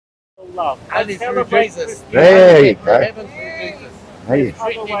love. Only through Celebrate Jesus. Christianity. There you go. Heaven through Jesus. Hey, It's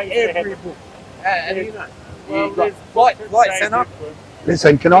written Other ways in to every heaven. book. And you know, Well, you've got there's Flight books that say Center. different.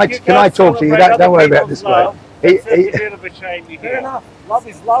 listen, can If you I can't talk to you? celebrate Don't worry other about this, people's love, mate. that's a bit of a shame you Fair hear. enough. Love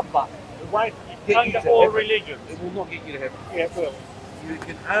is love, but it won't get you Under to all heaven. religions. It will not get you to heaven. Yeah, it will. You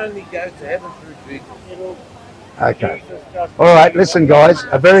can only go to heaven through Jesus. It'll, Okay. Jesus just All right, listen, guys,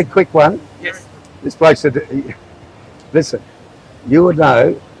 a very quick one. Yes. This bloke said, listen, you would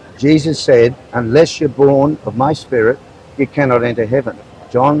know, Jesus said, unless you're born of my spirit, you cannot enter heaven.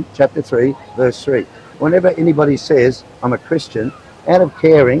 John chapter 3, verse 3. Whenever anybody says, I'm a Christian, out of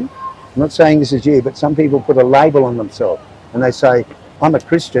caring, I'm not saying this is you, but some people put a label on themselves and they say, I'm a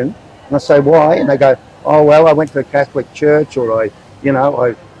Christian. And I say, why? And they go, oh, well, I went to a Catholic church, or I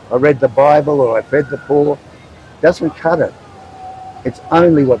read the Bible, or I fed the poor. Doesn't cut it. It's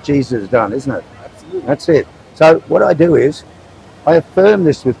only what Jesus has done, isn't it? Absolutely. That's it. So what I do is I affirm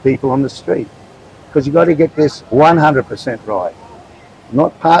this with people on the street, because you've got to get this 100% right,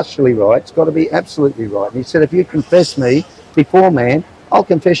 not partially right. It's got to be absolutely right. And he said, if you confess me before man, I'll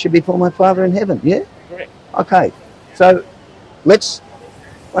confess you before my Father in heaven. Yeah? Correct. Okay. So let's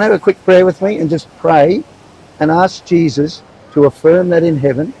want to have a quick prayer with me and just pray and ask Jesus to affirm that in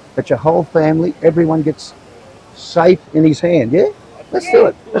heaven, that your whole family, everyone gets safe in his hand. Yeah? Let's do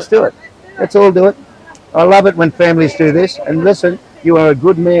it. Let's do it. Let's all do it. I love it when families do this. And listen, you are a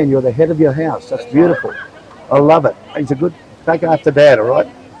good man. You're the head of your house. That's beautiful. I love it. He's a good, take after dad, all right?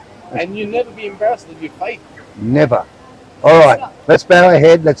 And you never be embarrassed of your faith. Never. All right. Let's bow our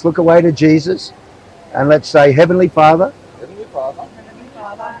head. Let's look away to Jesus. And let's say, Heavenly Father, Heavenly Father,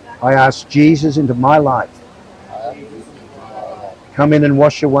 I ask Jesus into my life. I am Jesus in my life. Come in and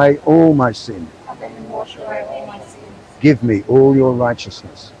wash away all my sin. Come and wash away all my sins. Give me all your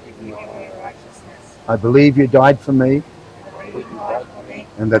righteousness. Give me all your righteousness. I believe you died for me I believe you died for me.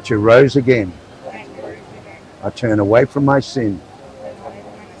 and that you rose again. And you rose again. I turn away from my sin. Turn away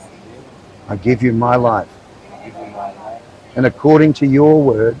from my sins. I give you my life. Give you my life. And according to your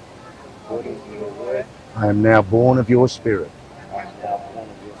word, According to your word, I am now born of your spirit. I am now born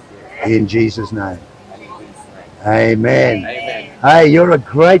of your spirit. In Jesus' name. And in Jesus' name. Amen. Amen. Hey, you're a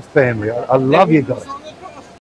great family. I love you guys.